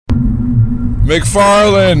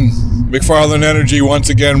McFarlane Energy once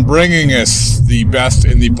again bringing us the best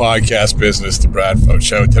in the podcast business, the Bradford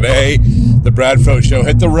Show. Today, the Bradford Show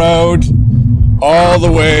hit the road all the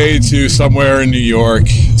way to somewhere in New York,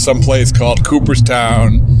 someplace called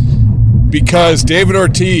Cooperstown, because David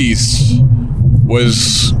Ortiz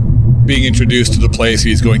was being introduced to the place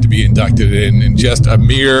he's going to be inducted in just a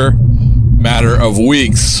mere matter of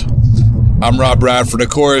weeks. I'm Rob Bradford, of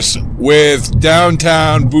course, with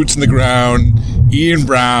downtown boots in the ground, Ian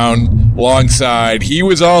Brown alongside. He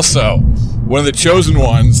was also one of the chosen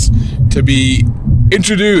ones to be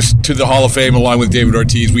introduced to the Hall of Fame along with David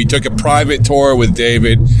Ortiz. We took a private tour with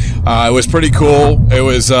David. It was pretty cool. It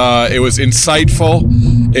was insightful.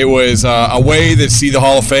 It was a way to see the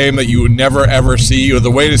Hall of Fame that you would never ever see, or the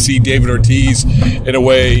way to see David Ortiz in a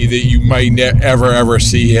way that you might ever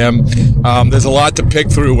see him. There's a lot to pick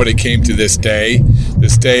through when it came to this day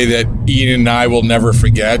that Ian and I will never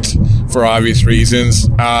forget for obvious reasons.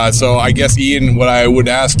 So I guess, Ian, what I would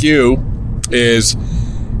ask you is,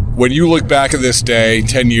 when you look back at this day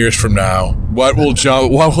 10 years from now, what will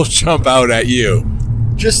jump out at you?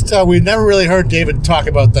 Just we've never really heard David talk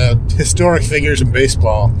about the historic figures in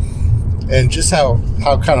baseball, and just how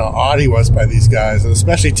kind of awed he was by these guys, and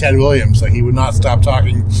especially Ted Williams. Like, he would not stop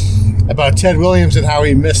talking about Ted Williams and how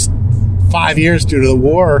he missed 5 years due to the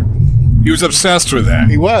war. He was obsessed with that.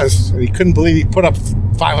 He was. He couldn't believe he put up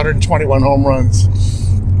 521 home runs.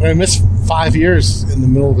 And he missed 5 years in the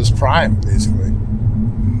middle of his prime, basically.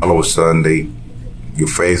 All of a sudden, your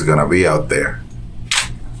face gonna be out there,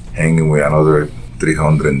 hanging with another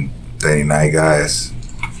 339 guys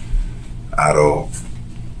out of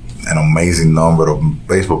an amazing number of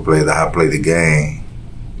baseball players that have played the game.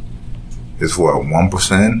 It's what,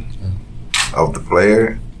 1% of the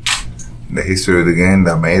player in the history of the game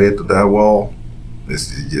that made it to that wall.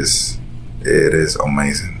 It is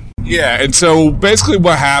amazing. Yeah, and so basically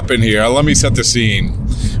what happened here, let me set the scene,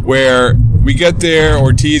 where we get there,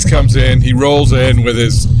 Ortiz comes in, he rolls in with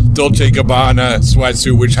his Dolce & Gabbana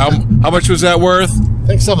sweatsuit, which how much was that worth? I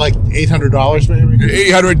think something like $800 maybe.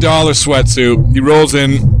 $800 sweatsuit. He rolls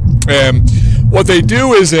in, and what they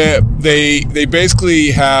do is they basically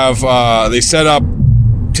have, they set up,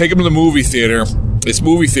 take him to the movie theater,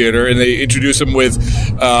 and they introduce him with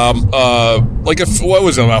what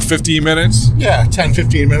was it, about 15 minutes? Yeah, 10,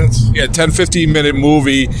 15 minutes. Yeah, 10, 15-minute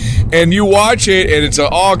movie. And you watch it, and it's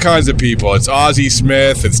all kinds of people. It's Ozzie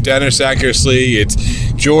Smith, it's Dennis Eckersley, it's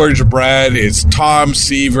George Brett, it's Tom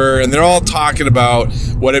Seaver, and they're all talking about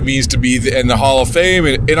what it means to be in the Hall of Fame.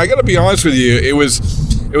 And I got to be honest with you, it was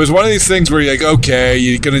one of these things where you're like, okay,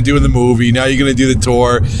 you're going to do the movie, now you're going to do the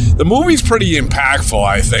tour. The movie's pretty impactful,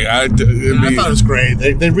 I think. I thought it was great.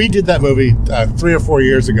 They redid that movie 3 or 4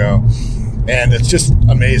 years ago, and it's just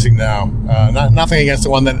amazing now. Nothing against the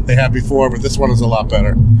one that they had before, but this one is a lot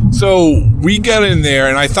better. So we got in there,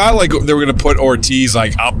 and I thought like they were going to put Ortiz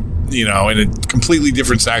like up, in a completely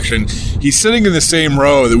different section. He's sitting in the same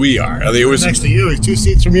row that we are. It was next to you. He's 2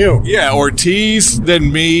 seats from you. Yeah, Ortiz, then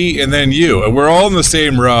me, and then you. And we're all in the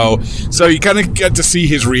same row. So you kind of get to see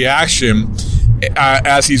his reaction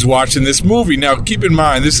as he's watching this movie. Now, keep in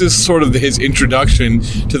mind, this is sort of his introduction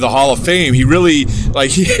to the Hall of Fame. He really,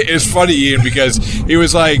 it's funny, Ian, because he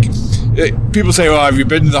was like, people say, well, have you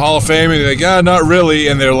been to the Hall of Fame? And they're like, yeah, not really.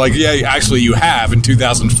 And they're like, yeah, actually you have in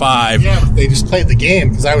 2005. Yeah, but they just played the game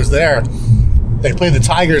because I was there. They played the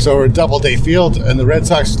Tigers over at Doubleday Field, and the Red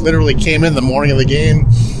Sox literally came in the morning of the game.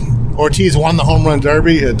 Ortiz won the home run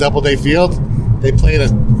derby at Doubleday Field. They played a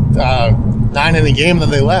 9-inning game, and then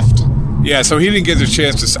they left. Yeah, so he didn't get the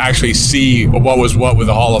chance to actually see what was what with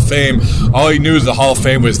the Hall of Fame. All he knew is the Hall of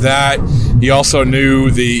Fame was that. He also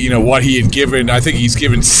knew what he had given. I think he's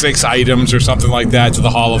given 6 items or something like that to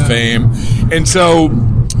the Hall of Fame. And so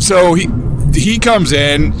he comes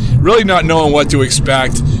in, really not knowing what to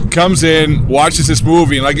expect, comes in, watches this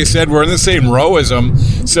movie, and like I said, we're in the same row as him,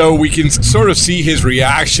 so we can sort of see his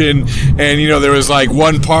reaction. And there was like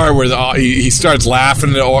one part where he starts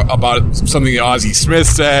laughing about something Ozzie Smith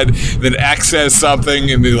said, then X says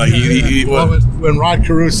something, and when Rod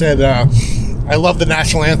Carew said, I love the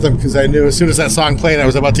national anthem, because I knew as soon as that song played, I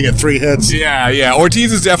was about to get 3 hits. Yeah.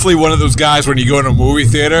 Ortiz is definitely one of those guys when you go in a movie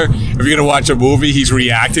theater, if you're going to watch a movie, he's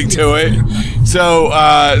reacting to it.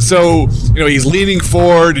 So he's leaning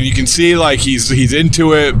forward, and you can see like he's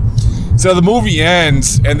into it. So the movie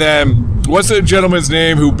ends, and then what's the gentleman's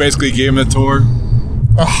name who basically gave him the tour?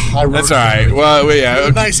 That's all right. Well, yeah,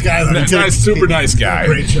 nice guy. Super nice guy.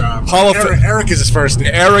 Great job. Eric is his first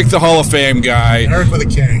name. Eric, the Hall of Fame guy. Eric with a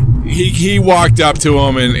K. He walked up to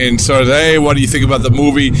him and sort of, hey, what do you think about the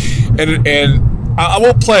movie? And I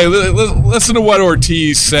will play. Listen to what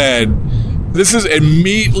Ortiz said This is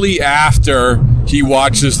immediately after he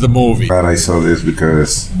watches the movie. Glad I saw this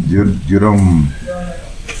because you don't.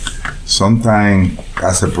 Sometimes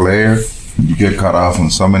as a player, you get cut off on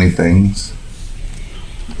so many things,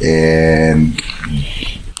 and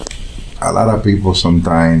a lot of people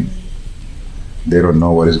sometimes they don't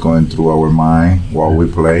know what is going through our mind while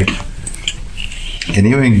we play. And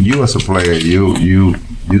even you as a player, you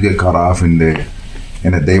get caught off in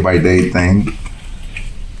a day-by-day thing.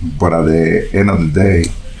 But at the end of the day,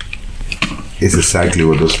 it's exactly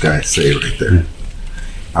what those guys say right there.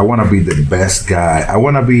 I want to be the best guy. I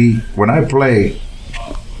want to be, when I play,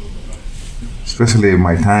 especially in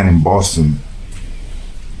my time in Boston,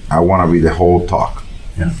 I want to be the whole talk.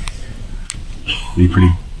 Yeah. Did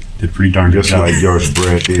pretty darn good Just job. like George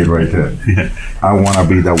Brett did right there. Yeah. I want to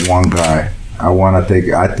be that one guy.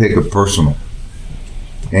 I take it personal.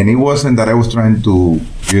 And it wasn't that I was trying to,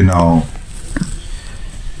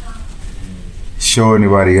 show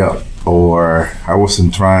anybody up, or I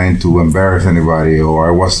wasn't trying to embarrass anybody, or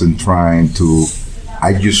I wasn't trying to.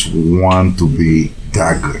 I just want to be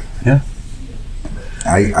that good. Yeah.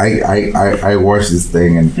 I watched this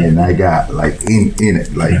thing and I got like in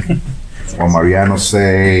it, like what Mariano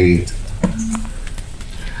say,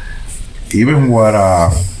 even what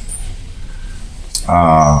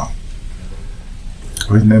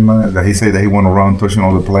what's his name that he said that he went around touching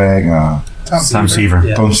all the flag. Tom Seaver.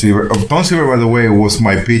 Yeah. Tom Seaver. Tom Seaver, by the way, was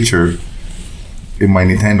my pitcher in my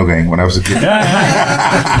Nintendo game when I was a kid.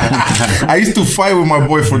 I used to fight with my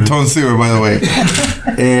boy for Tom Seaver, by the way.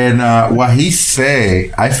 And what he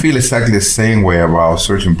said, I feel exactly the same way about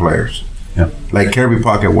certain players. Yeah. Like Kirby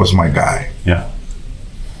Puckett was my guy. Yeah.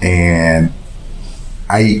 And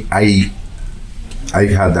I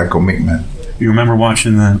had that commitment. You remember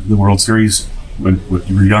watching the World Series when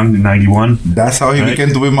you were young in '91? That's how he Right.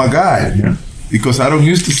 became to be my guy. Yeah. Because I don't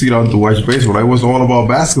used to sit down to watch baseball. I was all about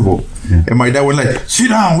basketball. Yeah. And my dad was like, sit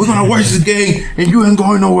down, we're going to watch this game and you ain't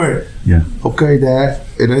going nowhere. Yeah. Okay, Dad.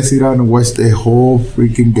 And I sit down and watch the whole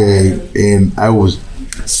freaking game. And I was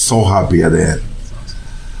so happy at the end.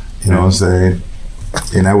 You know what I'm saying?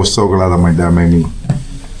 And I was so glad that my dad made me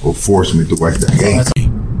or forced me to watch that game.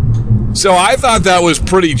 So I thought that was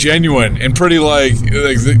pretty genuine and pretty like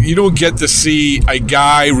you don't get to see a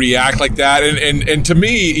guy react like that. And to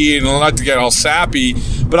me, Ian, not to get all sappy,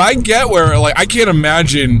 but I get where, like, I can't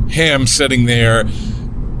imagine him sitting there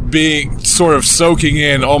being sort of soaking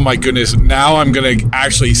in, oh my goodness, now I'm going to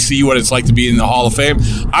actually see what it's like to be in the Hall of Fame.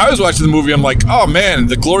 I was watching the movie, I'm like, oh man,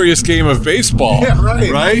 the glorious game of baseball. Yeah,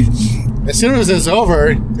 right. Right? As soon as it's over,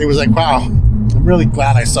 it was like, wow, I'm really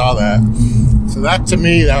glad I saw that. So that, to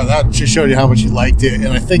me, that just showed you how much you liked it. And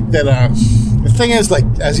I think that the thing is, like,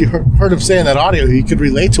 as you heard him say in that audio, he could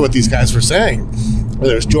relate to what these guys were saying.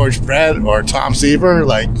 Whether it's George Brett or Tom Seaver,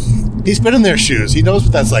 like, he's been in their shoes. He knows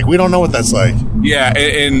what that's like. We don't know what that's like. Yeah,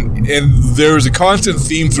 and there was a constant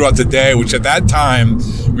theme throughout the day, which at that time,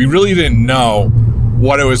 we really didn't know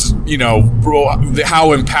what it was,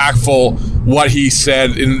 how impactful what he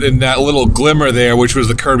said in that little glimmer there, which was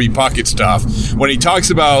the Kirby Puckett stuff. When he talks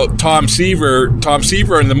about Tom Seaver in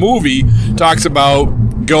the movie talks about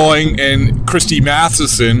going, and Christy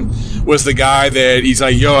Matheson was the guy that he's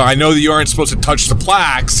like, yo, I know that you aren't supposed to touch the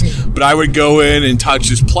plaques, but I would go in and touch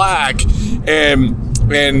his plaque. And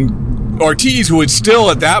Ortiz, who had still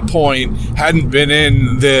at that point hadn't been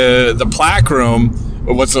in the plaque room.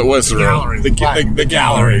 What's the room? The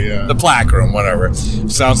gallery, yeah. The plaque room, whatever.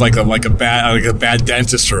 Sounds like a bad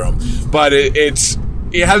dentist room, but it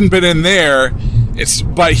hadn't been in there.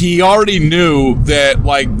 But he already knew that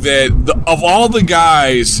of all the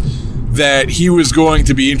guys that he was going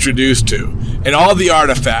to be introduced to, and all the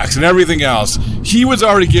artifacts and everything else, he was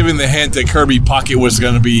already given the hint that Kirby Puckett was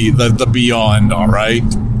going to be the beyond. All right.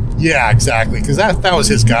 Yeah, exactly. Because that was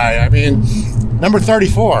his guy. I mean, number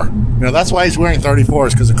 34. That's why he's wearing 34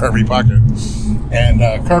 is because of Kirby Puckett. And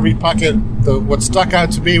Kirby Puckett, what stuck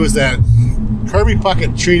out to me was that Kirby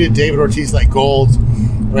Puckett treated David Ortiz like gold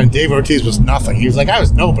when David Ortiz was nothing. He was like, I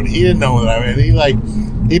was nobody. He didn't know that. I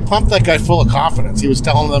mean, he pumped that guy full of confidence. He was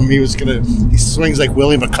telling them he swings like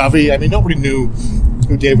Willie McCovey. I mean, nobody knew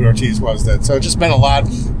who David Ortiz was then. So it just meant a lot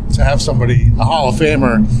to have somebody, a Hall of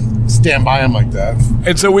Famer, stand by him like that.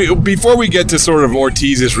 And so before we get to sort of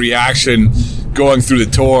Ortiz's reaction going through the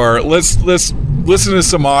tour, let's listen to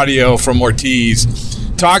some audio from Ortiz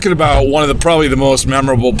talking about one of probably the most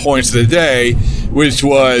memorable points of the day, which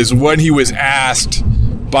was when he was asked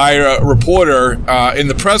by a reporter in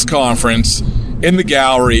the press conference in the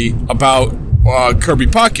gallery about Kirby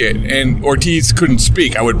Puckett, and Ortiz couldn't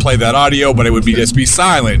speak. I would play that audio, but it would just be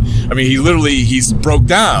silent. I mean, he broke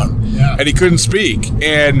down, and he couldn't speak.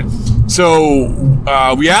 And So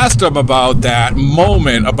we asked him about that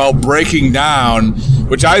moment, about breaking down,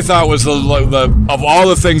 which I thought was the of all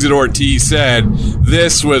the things that Ortiz said,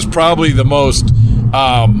 this was probably the most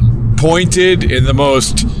pointed and the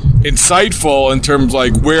most insightful in terms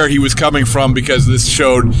like where he was coming from, because this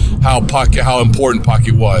showed how important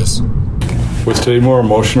Puckett was. Was today more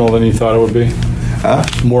emotional than you thought it would be? Huh?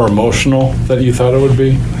 More emotional than you thought it would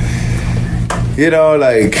be?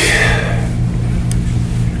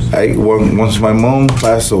 Like, once my mom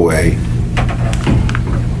passed away,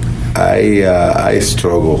 I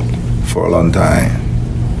struggled for a long time,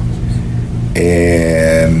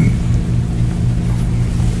 and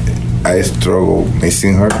I struggled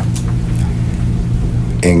missing her.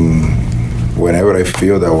 And whenever I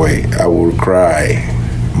feel that way, I will cry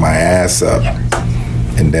my ass up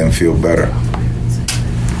and then feel better.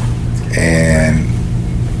 And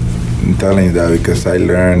I'm telling you that because I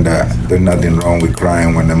learned that there's nothing wrong with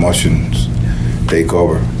crying when emotions take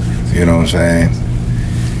over. You know what I'm saying?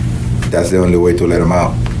 That's the only way to let them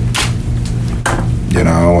out.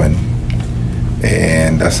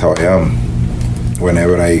 And that's how I am.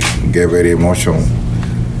 Whenever I get very emotional,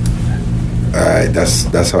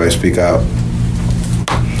 that's how I speak out.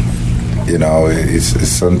 It's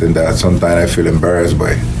something that sometimes I feel embarrassed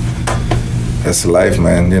by. That's life,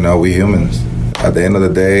 man. We humans. At the end of the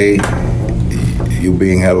day, you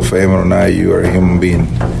being Hall of Famer or not, you are a human being.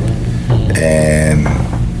 And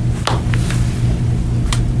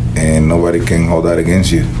nobody can hold that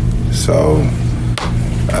against you. So,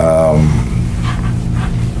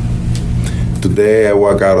 today I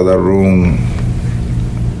walk out of that room.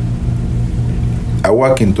 I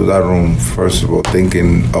walk into that room, first of all,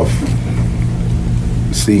 thinking of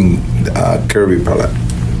seeing Kirby Puckett,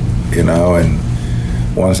 and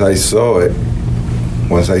once I saw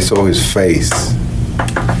his face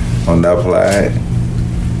on that play,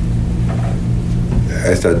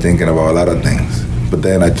 I started thinking about a lot of things. But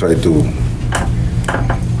then I tried to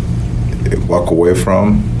walk away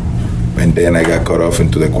from, and then I got caught off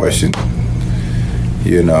into the question,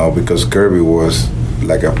 because Kirby was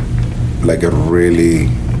like a really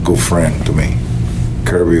good friend to me.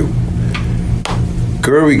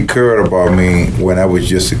 Kirby cared about me when I was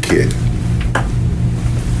just a kid.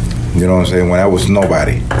 You know what I'm saying? When I was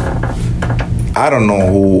nobody. I don't know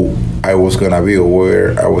who I was going to be or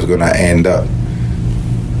where I was going to end up.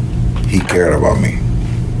 He cared about me.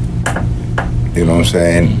 You know what I'm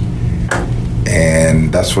saying?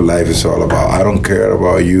 And that's what life is all about. I don't care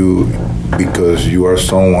about you because you are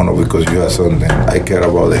someone or because you have something. I care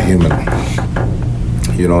about the human.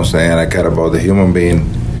 You know what I'm saying? I care about the human being.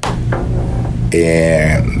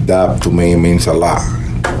 And that to me means a lot.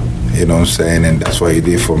 You know what I'm saying? And that's what he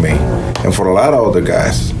did for me. And for a lot of other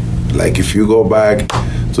guys. Like if you go back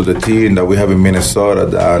to the team that we have in Minnesota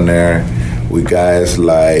down there with guys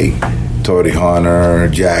like Tony Hunter,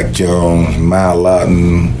 Jack Jones, Matt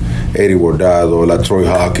Lawton, Eddie Guardado, LaTroy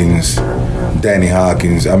Hawkins, Danny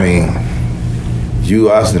Hawkins. I mean, you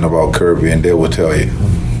ask them about Kirby and they will tell you.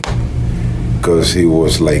 Because he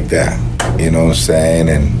was like that. You know what I'm saying?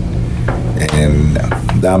 And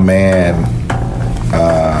that man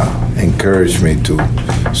encouraged me to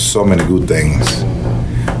so many good things.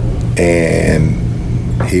 And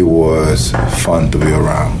he was fun to be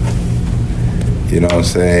around. You know what I'm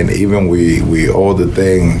saying? Even we all the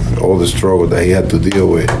things, all the struggle that he had to deal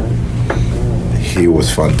with, he was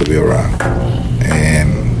fun to be around.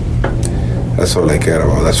 And that's all I care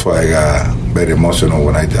about. That's why I got very emotional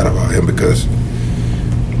when I thought about him, because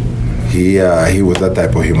he was that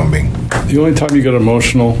type of human being. The only time you got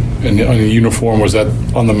emotional on the uniform was that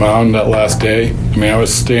on the mound that last day. I mean, I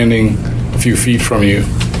was standing a few feet from you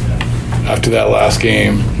after that last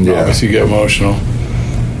game. Yeah. Obviously, you get emotional.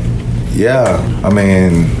 Yeah, I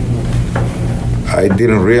mean, I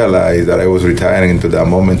didn't realize that I was retiring into that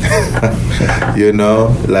moment.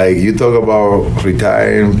 Like you talk about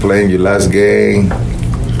retiring, playing your last game.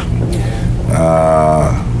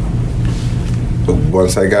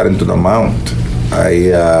 Once I got into the mount,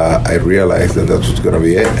 I realized that was gonna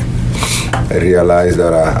be it. I realized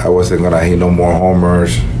that I wasn't gonna hit no more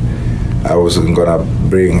homers. I wasn't gonna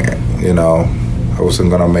I wasn't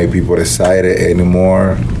gonna make people excited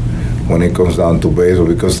anymore when it comes down to baseball,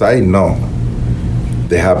 because I know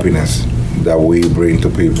the happiness that we bring to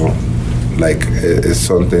people. Like, it's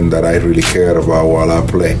something that I really care about while I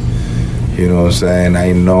play. You know what I'm saying?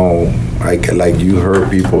 I know, like you heard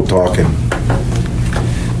people talking,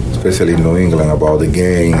 especially in New England, about the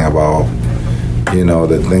game, about,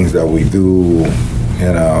 the things that we do,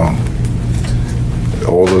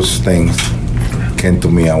 all those things came to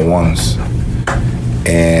me at once.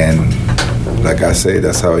 And like I say,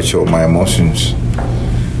 that's how I show my emotions.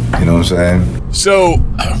 You know what I'm saying? So,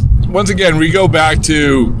 once again, we go back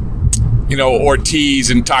to, Ortiz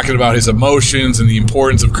and talking about his emotions and the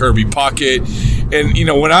importance of Kirby Puckett. And,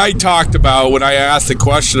 when I asked the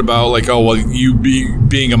question about, you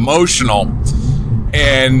being emotional,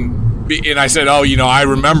 and I said, I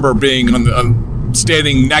remember being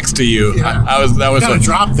standing next to you. Yeah. That was gotta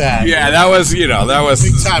drop that. Yeah, that was Big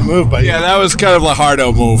time move, but yeah, that was kind of a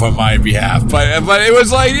hardo move on my behalf. But it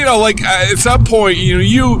was at some point,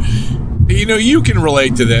 you can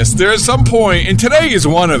relate to this. There's some point, and today is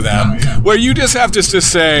one of them, where you just have to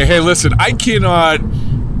just say, hey, listen, I cannot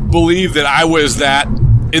believe that I was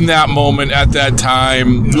in that moment at that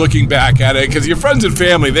time, looking back at it, because your friends and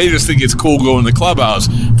family, they just think it's cool going to the clubhouse.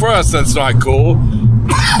 For us, that's not cool.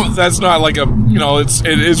 That's not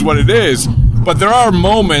it is what it is. But there are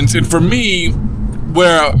moments, and for me,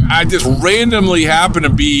 where I just randomly happen to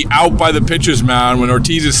be out by the pitcher's mound when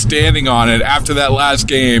Ortiz is standing on it after that last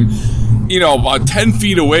game, about 10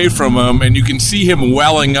 feet away from him, and you can see him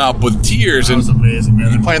welling up with tears. That was amazing,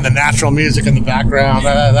 man. They're playing the natural music in the background.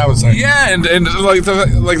 That was like... Yeah, and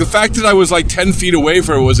the fact that I was 10 feet away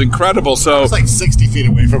from it was incredible. So I was 60 feet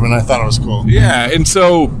away from it, and I thought it was cool. Yeah, and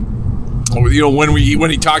so, when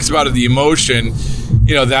he talks about it, the emotion,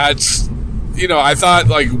 that's... I thought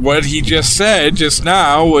what he just said just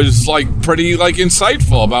now was pretty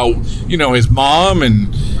insightful about his mom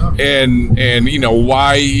and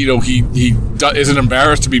why he isn't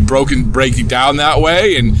embarrassed to be breaking down that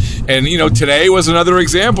way, and today was another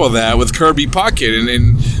example of that with Kirby Puckett,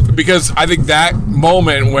 and because I think that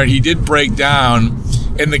moment when he did break down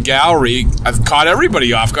in the gallery, I've caught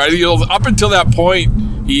everybody off guard. Up until that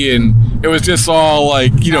point, Ian, it was just all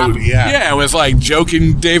it was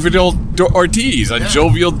joking David Ortiz,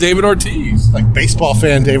 jovial David Ortiz. Baseball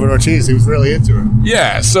fan David Ortiz, he was really into it.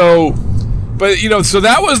 Yeah, so, but, so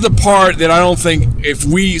that was the part that I don't think, if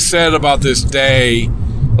we said about this day,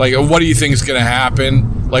 what do you think is going to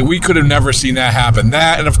happen? We could have never seen that happen.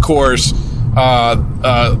 That, and of course,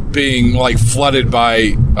 being flooded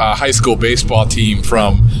by a high school baseball team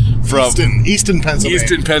from Easton, Pennsylvania.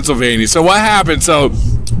 Easton, Pennsylvania. So what happened? So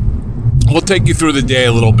we'll take you through the day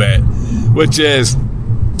a little bit, which is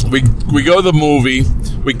we go to the movie,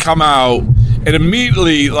 we come out, and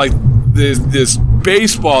immediately this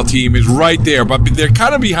baseball team is right there, but they're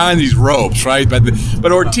kind of behind these ropes, right?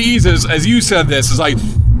 But Ortiz is, as you said, this is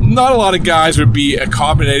not a lot of guys would be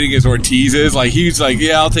accommodating as Ortiz is. He's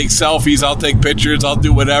yeah, I'll take selfies, I'll take pictures, I'll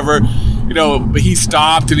do whatever, but he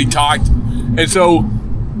stopped and he talked, and so.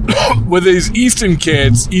 With these Easton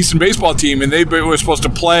kids, Easton baseball team, and they were supposed to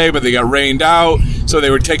play, but they got rained out, so they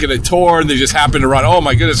were taking a tour, and they just happened to run. Oh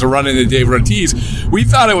my goodness, they're running into David Ortiz. We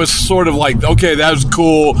thought it was sort of okay, that was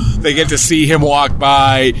cool. They get to see him walk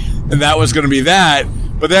by, and that was going to be that.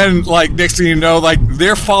 But then, next thing you know,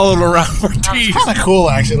 they're following around Ortiz. It's kind of cool,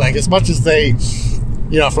 actually. As much as they,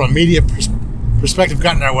 from a media perspective,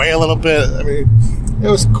 got in their way a little bit. I mean, it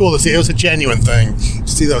was cool to see. It was a genuine thing to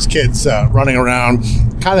see those kids running around,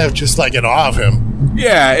 kind of just in awe of him.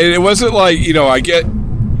 Yeah, it wasn't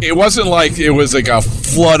it wasn't it was a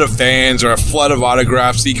flood of fans or a flood of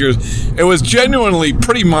autograph seekers. It was genuinely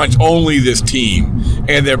pretty much only this team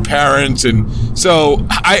and their parents, and so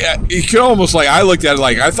you could almost I looked at it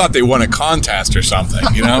I thought they won a contest or something,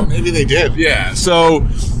 Maybe they did. Yeah. So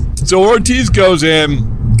Ortiz goes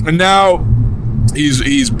in, and now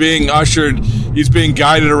he's being ushered. He's being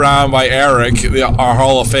guided around by Eric, our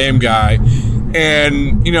Hall of Fame guy,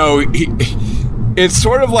 and it's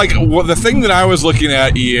sort of the thing that I was looking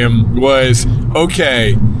at, Ian, was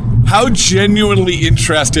okay. How genuinely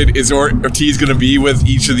interested is Ortiz going to be with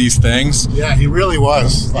each of these things? Yeah, he really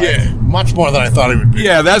was. Much more than I thought he would be.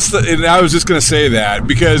 Yeah, and I was just going to say that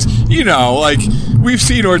because, we've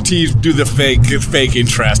seen Ortiz do the fake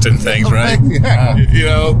interest in things, right? Yeah.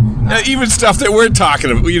 Even stuff that we're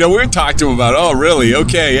talking about, we're talking to him about, oh, really?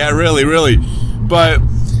 Okay, yeah, really, really. But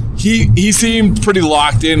he seemed pretty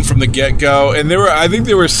locked in from the get-go, and I think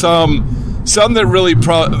there were some that really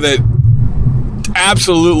that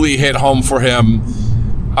absolutely hit home for him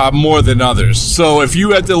more than others. So if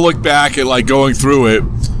you had to look back at going through it,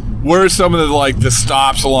 what are some of the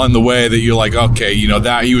stops along the way that you're okay,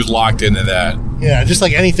 that he was locked into that? Yeah, just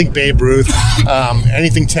anything Babe Ruth,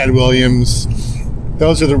 anything Ted Williams.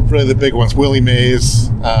 Those are really the big ones. Willie Mays,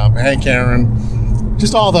 Hank Aaron,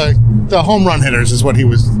 just all the home run hitters is what he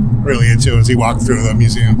was really into as he walked through the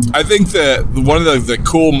museum. I think that one of the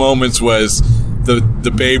cool moments was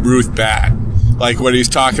the Babe Ruth bat. When he's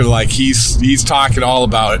talking, he's talking all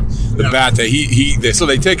about the bat that so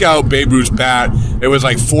they take out Babe Ruth's bat. It was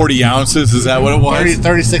like 40 ounces. Is that what it was?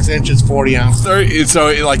 36 inches, 40 ounces.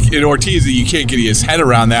 So like in Ortiz, you can't get his head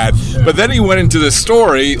around that. Yeah. But then he went into the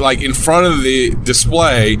story, like in front of the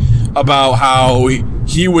display, about how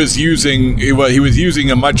he was using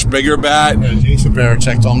a much bigger bat. Yeah, Jason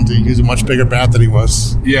Varitek told him to use a much bigger bat than he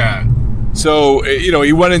was. Yeah. So,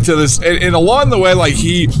 he went into this, and along the way, like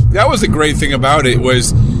that was the great thing about it,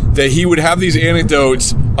 was that he would have these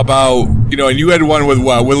anecdotes about, and you had one with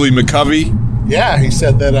Willie McCovey. Yeah, he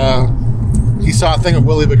said that he saw a thing of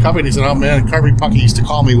Willie McCovey, and he said, oh man, Kirby Puckey used to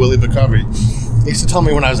call me Willie McCovey. He used to tell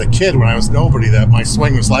me when I was a kid, when I was nobody, that my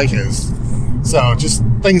swing was like his. So just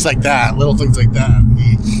things like that, little things like that.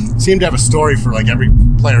 He seemed to have a story for like every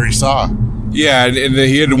player he saw. Yeah, and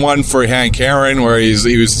he had one for Hank Aaron where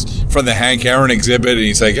he was from the Hank Aaron exhibit, and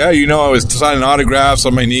he's like, I was signing autographs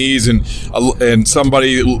on my knees, and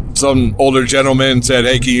some older gentleman said,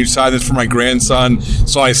 hey, can you sign this for my grandson?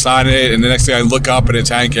 So I signed it, and the next thing I look up, and it's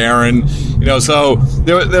Hank Aaron. So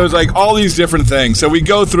there was like all these different things. So we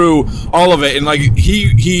go through all of it, and like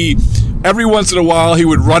he every once in a while he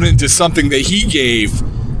would run into something that he gave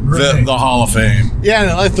the Hall of Fame. Yeah,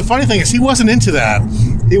 and like, the funny thing is he wasn't into that.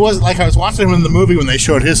 He wasn't, like, I was watching him in the movie when they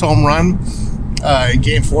showed his home run in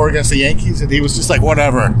Game 4 against the Yankees, and he was just like,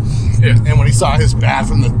 whatever. Yeah. And when he saw his bat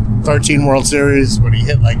from the 13 World Series, when he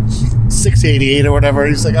hit like 688 or whatever,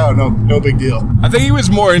 he's like, oh, no big deal. I think he was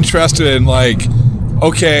more interested in like,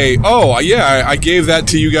 okay, I gave that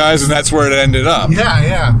to you guys, and that's where it ended up.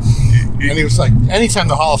 Yeah. And he was like, anytime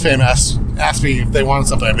the Hall of Fame asked me if they wanted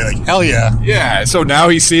something, I'd be like, hell yeah. Yeah, so now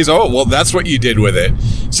he sees, that's what you did with it.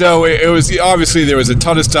 So it was, obviously there was a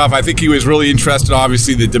ton of stuff. I think he was really interested,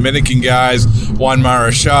 obviously, the Dominican guys, Juan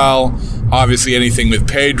Marichal, obviously anything with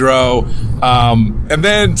Pedro. And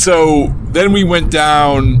then we went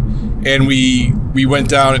down, and we went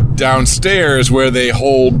downstairs where they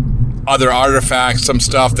hold other artifacts, some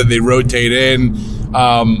stuff that they rotate in.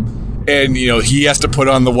 And he has to put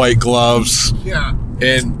on the white gloves. Yeah.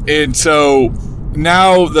 And so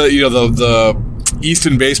now the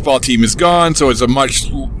Easton baseball team is gone, so it's a much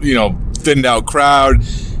thinned out crowd.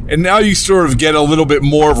 And now you sort of get a little bit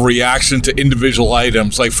more of a reaction to individual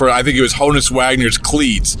items, like I think it was Honus Wagner's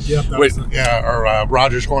cleats. Yep, or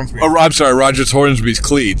Rogers Hornsby. Oh, I'm sorry, Rogers Hornsby's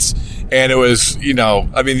cleats. And it was,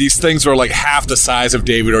 these things are like half the size of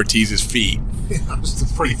David Ortiz's feet. Yeah,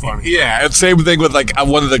 it's pretty funny. Yeah, and same thing with like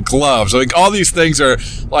one of the gloves. Like all these things are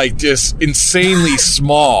like just insanely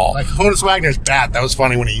small. Like Honus Wagner's bat, that was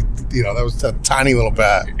funny when he, that was a tiny little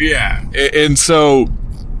bat. Yeah, and so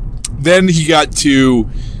then he got to,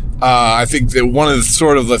 I think that one of the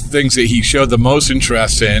sort of the things that he showed the most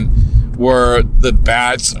interest in were the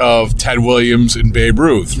bats of Ted Williams and Babe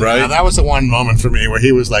Ruth, right? Yeah, that was the one moment for me where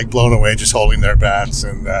he was like blown away just holding their bats,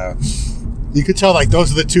 and you could tell like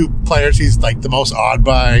those are the two players he's like the most awed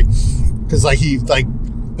by, because like he like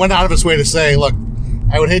went out of his way to say, look,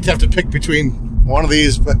 I would hate to have to pick between one of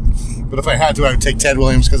these, but if I had to, I would take Ted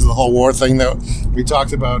Williams because of the whole war thing that we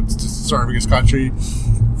talked about, just serving his country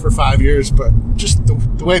for 5 years. But just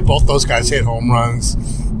the way both those guys hit home runs,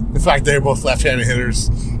 the fact they're both left-handed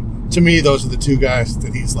hitters, to me, those are the two guys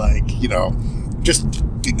that he's like, just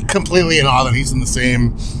completely in awe that he's in the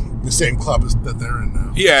same club that they're in now.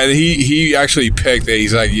 Yeah, he actually picked,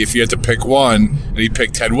 he's like, if you had to pick one, and he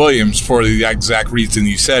picked Ted Williams for the exact reason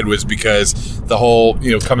you said, was because the whole,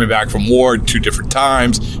 coming back from war 2 different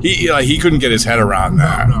times, he couldn't get his head around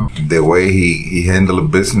that. No. The way he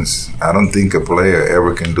handled business, I don't think a player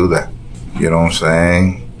ever can do that. You know what I'm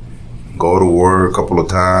saying? Go to work a couple of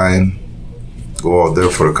times, go out there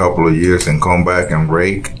for a couple of years and come back and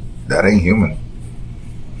rake. That ain't human.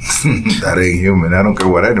 That ain't human. I don't care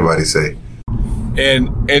what anybody say.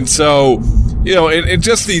 And so, and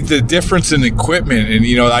just the difference in equipment, and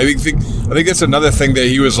I think that's another thing that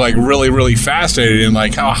he was like really, really fascinated in,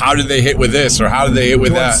 like how did they hit with this, or how did they hit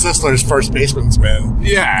with that? Sisler's first baseman's man.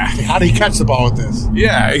 Yeah. How do you catch the ball with this?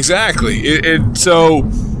 Yeah, exactly. And so,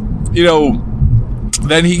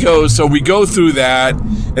 then he goes, so we go through that,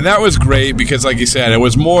 and that was great because, like you said, it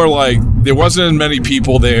was more like there wasn't as many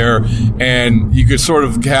people there, and you could sort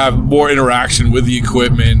of have more interaction with the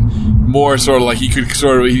equipment, more sort of like he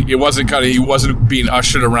wasn't being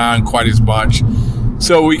ushered around quite as much.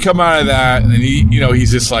 So we come out of that, and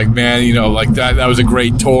he's just like, man, like that was a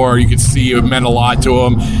great tour. You could see it meant a lot to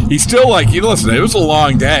him. He's still like, listen, it was a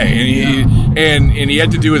long day, and he had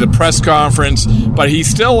to do with a press conference, but he's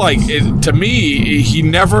still like, to me, he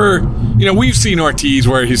never, we've seen Ortiz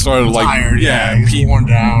where he's sort of like, tired, he's worn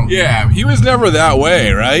down. Yeah, he was never that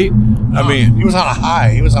way, right? No, he was on a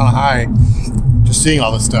high. just seeing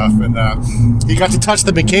all this stuff. And he got to touch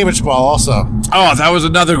the Mikheyevich ball also. Oh, that was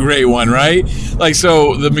another great one, right? Like,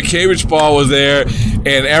 so the Mikheyevich ball was there,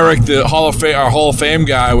 and Eric, the our Hall of Fame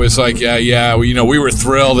guy, was like, yeah, we were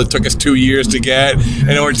thrilled. It took us 2 years to get.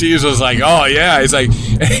 And Ortiz was like, oh, yeah. He's like,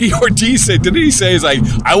 Ortiz said, didn't he say, he's like,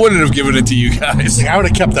 I wouldn't have given it to you guys. Like, I would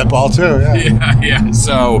have kept that ball too, Yeah.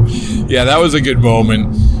 So, yeah, that was a good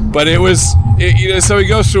moment. But it was, so he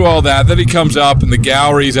goes through all that. Then he comes up, and the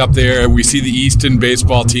gallery's up there. We see the Easton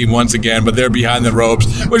baseball team once again, but they're behind the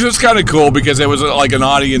ropes, which was kind of cool because it was like an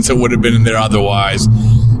audience that would have been in there otherwise.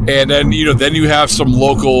 And then, then you have some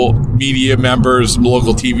local media members, some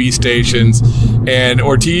local TV stations, and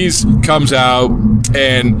Ortiz comes out,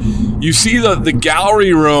 and you see the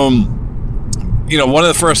gallery room. One of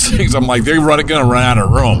the first things I'm like, they're going to run out of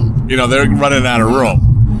room. They're running out of room.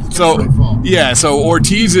 So, yeah, so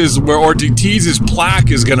Ortiz's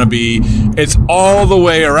plaque is going to be, it's all the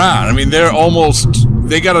way around. I mean,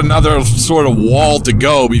 they got another sort of wall to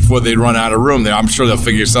go before they run out of room there. I'm sure they'll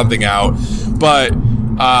figure something out. But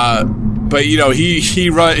he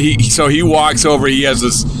walks over, he has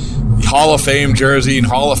this Hall of Fame jersey and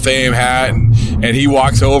Hall of Fame hat, and he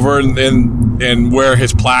walks over and where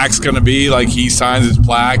his plaque's going to be, like he signs his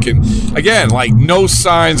plaque. And again, like no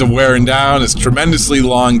signs of wearing down. It's a tremendously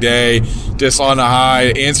long day, just on a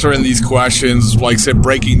high, answering these questions, like said,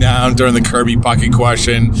 breaking down during the Kirby Puckett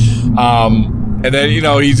question. And then,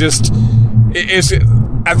 he just, it's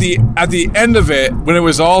at the end of it, when it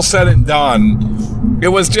was all said and done, it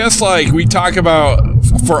was just like we talk about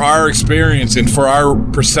for our experience and for our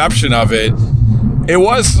perception of it. It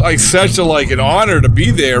was like such an honor to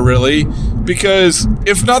be there, really, because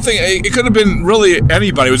if nothing, it could have been really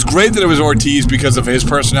anybody. It was great that it was Ortiz because of his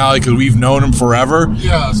personality, because we've known him forever.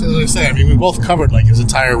 Yeah, so as I say, I mean, we both covered his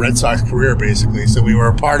entire Red Sox career, basically, so we were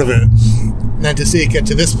a part of it. And then to see it get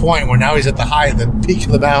to this point where now he's at the peak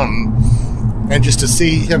of the mountain, and just to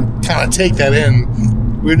see him kind of take that in,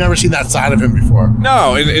 we've never seen that side of him before.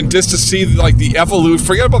 No, and just to see the evolution.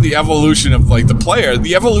 Forget about the evolution of the player,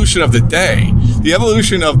 the evolution of the day, the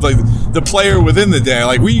evolution of the player within the day.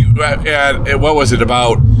 Like we at what was it,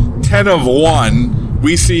 about 10 of 1?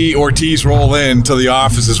 We see Ortiz roll in to the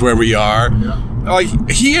offices where we are. Yeah. Like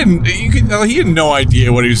he had no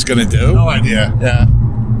idea what he was going to do. No idea. Yeah,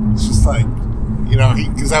 it's just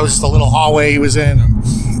because that was just a little hallway he was in.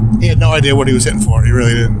 And he had no idea what he was hitting for. He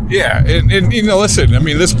really didn't. Yeah, and listen, I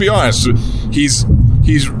mean, let's be honest. He's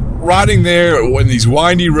riding there in these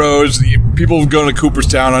windy roads. People going to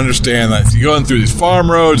Cooperstown understand that you're going through these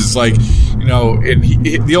farm roads. It's like, and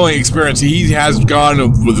the only experience he has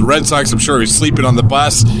gone with the Red Sox, I'm sure he's sleeping on the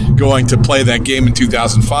bus going to play that game in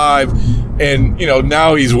 2005. And,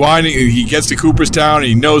 now he's winding. He gets to Cooperstown.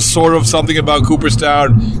 He knows sort of something about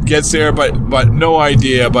Cooperstown. Gets there, but no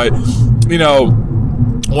idea. But,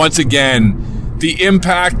 once again, the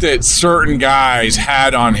impact that certain guys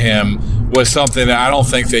had on him was something that I don't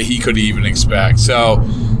think that he could even expect. So,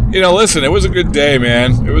 listen, it was a good day,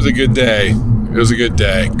 man. It was a good day. It was a good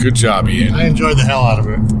day. Good job, Ian. I enjoyed the hell out of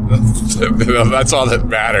it. That's all that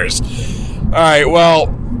matters. All right, well,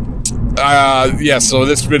 so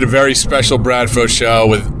this has been a very special Bradfo show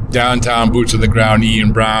with downtown boots on the ground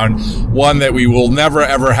Ian Brown, one that we will never,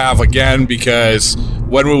 ever have again, because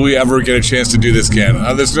when will we ever get a chance to do this again?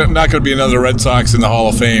 There's not going to be another Red Sox in the Hall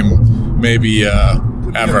of Fame, maybe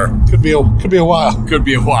ever. Could be a while. Could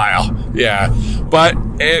be a while, yeah. But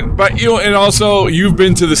and also you've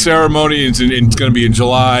been to the ceremony. It's going to be in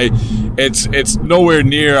July. It's nowhere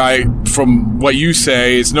near. From what you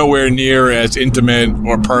say, it's nowhere near as intimate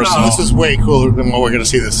or personal. No, this is way cooler than what we're going to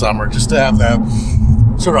see this summer. Just to have that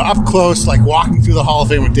sort of up close, like walking through the Hall of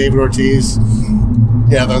Fame with David Ortiz.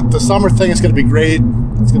 Yeah, the summer thing is going to be great.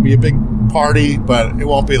 It's going to be a big party, but it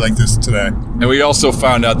won't be like this today. And we also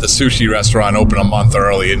found out the sushi restaurant opened a month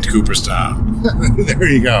early in Cooperstown. There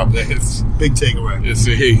you go. It's big takeaway. You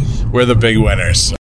see, we're the big winners.